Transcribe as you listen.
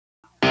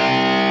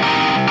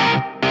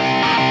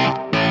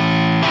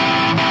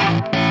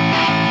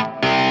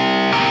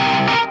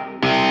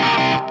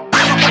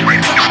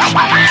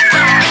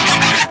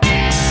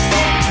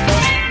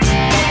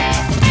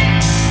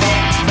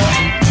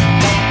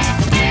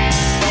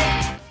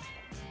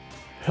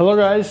Hello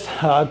guys,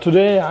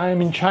 today I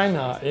am in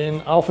China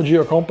in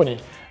AlphaGeo company.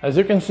 As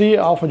you can see,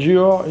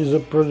 AlphaGeo is a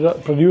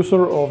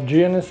producer of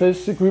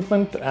GNSS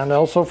equipment and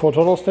also for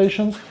total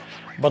stations,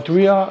 but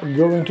we are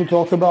going to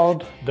talk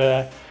about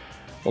the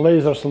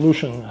laser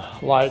solution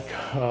like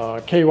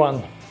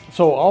K1.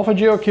 So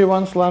AlphaGeo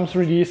K1 Slam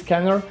 3D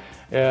Scanner,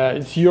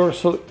 it's your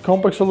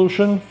compact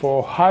solution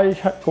for high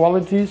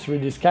quality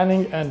 3D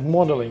scanning and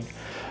modeling.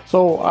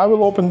 So I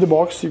will open the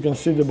box. You can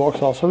see the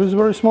box also is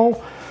very small.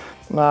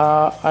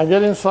 I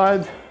get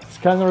inside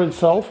scanner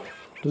itself,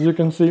 as you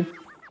can see.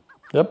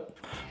 Yep,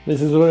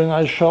 this is a very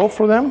nice shelf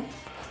for them.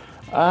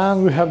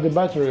 And we have the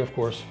battery, of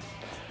course.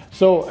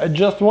 So at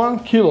just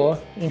 1 kilo,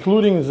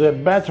 including the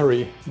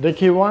battery, the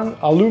K1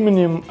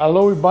 aluminum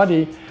alloy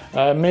body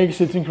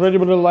makes it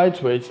incredibly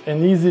lightweight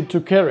and easy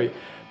to carry,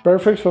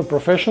 perfect for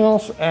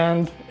professionals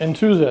and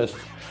enthusiasts.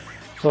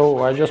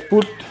 So I just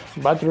put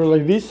battery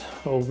like this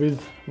with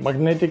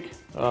magnetic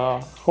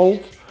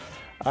hold,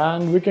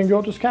 and we can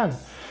go to scan.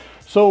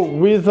 So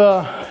with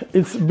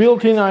its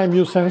built-in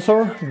IMU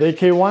sensor, the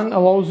K1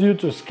 allows you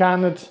to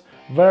scan at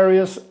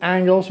various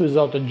angles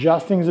without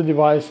adjusting the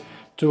device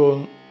to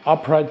an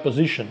upright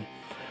position.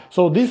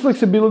 So this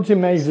flexibility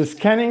makes the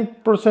scanning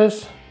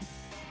process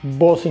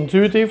both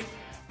intuitive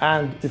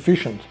and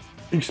efficient.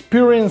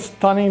 Experience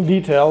stunning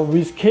detail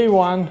with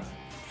K1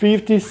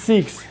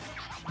 56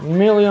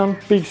 million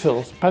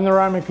pixels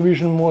panoramic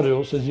vision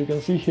modules, as you can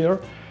see here.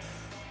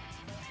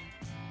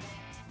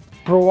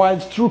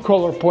 Provides true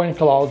color point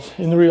clouds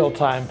in real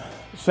time.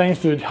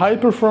 Thanks to its high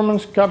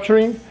performance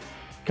capturing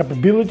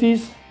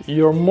capabilities,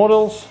 your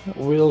models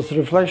will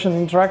reflection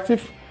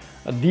interactive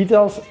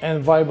details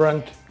and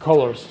vibrant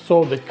colors.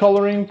 So the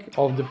coloring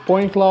of the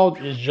point cloud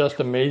is just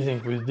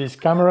amazing with these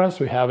cameras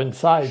we have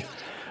inside.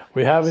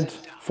 We have it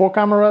 4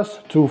 cameras,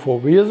 2 for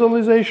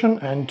visualization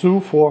and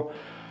 2 for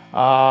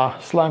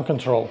slam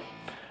control.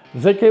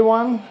 The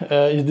K1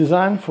 is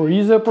designed for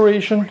easy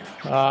operation,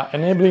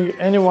 enabling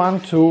anyone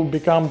to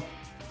become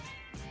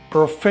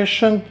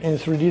proficient in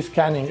 3D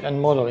scanning and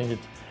modeling it.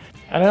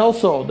 And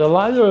also the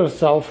lidar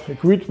itself,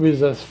 equipped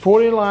with a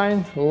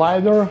 40-line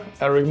lidar,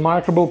 a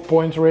remarkable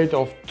point rate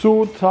of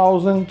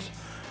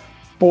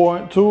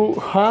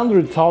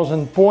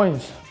 200,000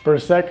 points per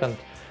second.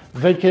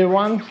 The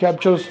K1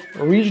 captures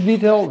rich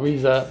detail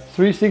with a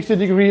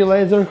 360-degree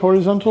laser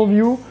horizontal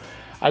view,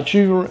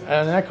 achieving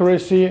an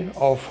accuracy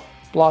of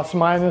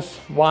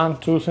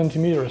 ±1–2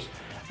 centimeters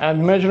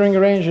and measuring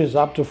ranges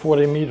up to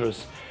 40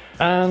 meters.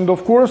 And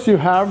of course you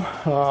have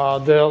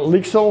the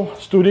Lixel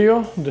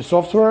Studio, the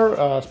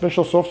software,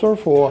 special software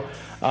for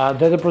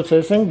data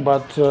processing,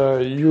 but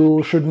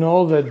you should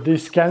know that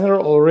this scanner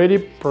already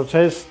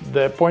processes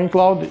the point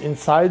cloud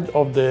inside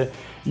of the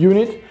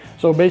unit.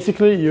 So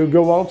basically you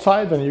go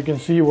outside and you can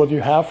see what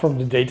you have from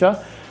the data.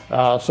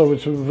 So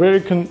it's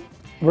very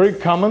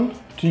common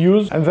to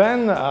use. And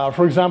then,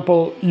 for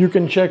example, you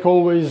can check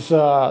always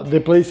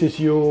the places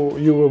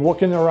you were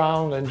walking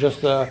around, and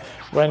just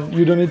when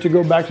you don't need to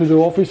go back to the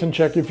office and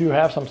check if you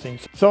have something.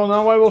 So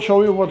now I will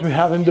show you what we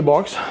have in the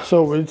box.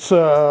 So it's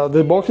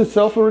the box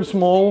itself very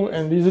small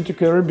and easy to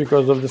carry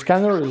because of the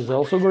scanner is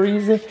also very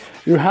easy.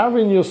 You have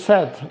in your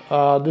set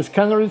the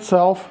scanner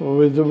itself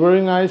with a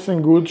very nice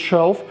and good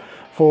shelf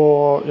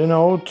for, you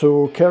know,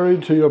 to carry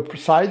to your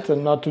site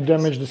and not to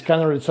damage the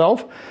scanner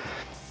itself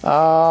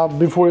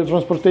before your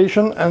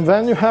transportation. And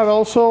then you have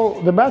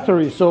also the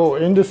battery. So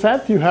in the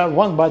set you have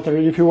 1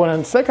 battery. If you want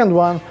a second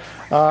one,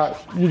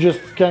 you just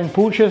can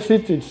purchase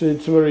it.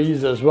 It's very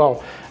easy as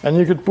well, and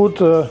you could put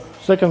a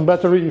second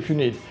battery if you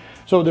need.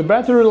 So the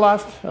battery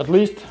lasts at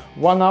least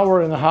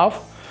 1.5 hours.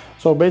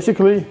 So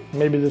basically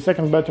maybe the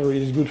second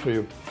battery is good for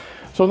you.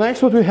 So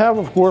next what we have,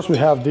 of course, we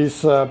have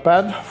this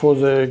pad for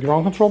the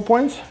ground control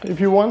points if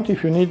you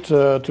need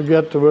to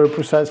get very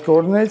precise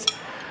coordinates.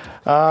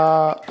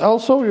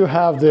 Also you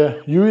have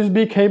the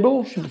USB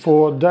cable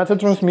for data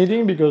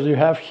transmitting, because you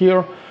have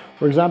here,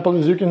 for example,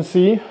 as you can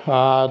see,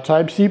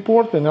 Type-C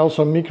port and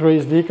also micro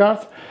SD card.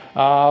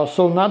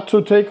 So not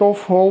to take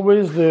off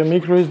always the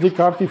micro SD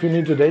card if you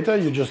need the data,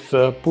 you just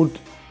put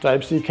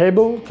Type-C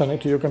cable,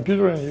 connect to your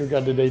computer, and you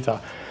get the data.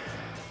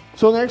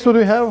 So next what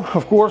we have,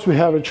 of course, we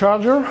have a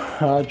charger.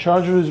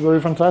 Charger is very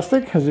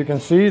fantastic. As you can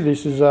see,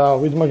 this is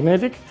with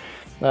magnetic.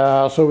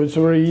 So it's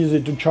very easy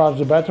to charge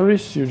the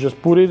batteries. You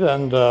just put it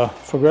and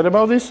forget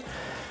about this.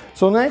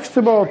 So next,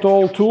 about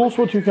all tools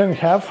what you can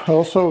have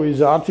also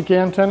is RTK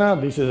antenna.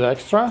 This is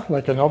extra,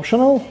 like an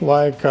optional,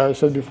 like I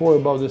said before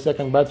about the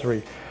second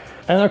battery.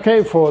 And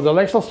okay, for the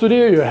Lixel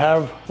Studio you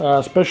have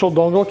a special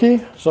dongle key,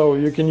 so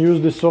you can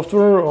use this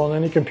software on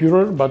any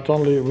computer, but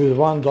only with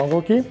 1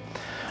 dongle key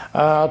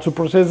to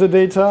process the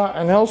data.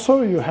 And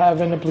also you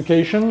have an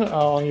application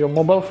on your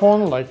mobile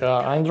phone, like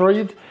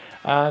Android,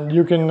 and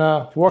you can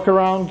walk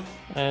around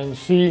and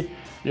see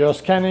your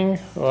scanning,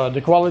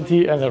 the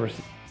quality and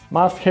everything.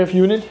 Must-have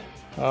unit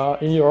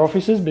in your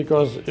offices,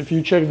 because if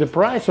you check the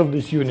price of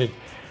this unit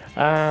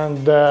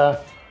and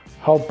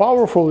how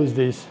powerful is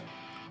this,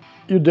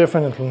 you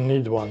definitely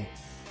need one.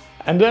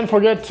 And don't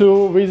forget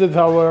to visit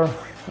our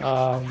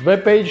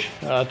webpage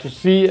to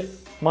see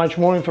much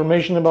more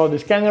information about the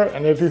scanner,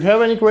 and if you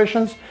have any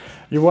questions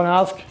you want to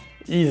ask,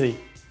 easy.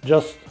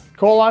 Just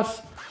call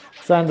us,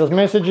 send us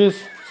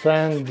messages,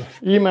 send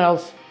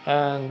emails,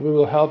 and we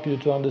will help you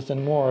to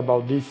understand more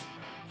about this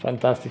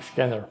fantastic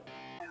scanner.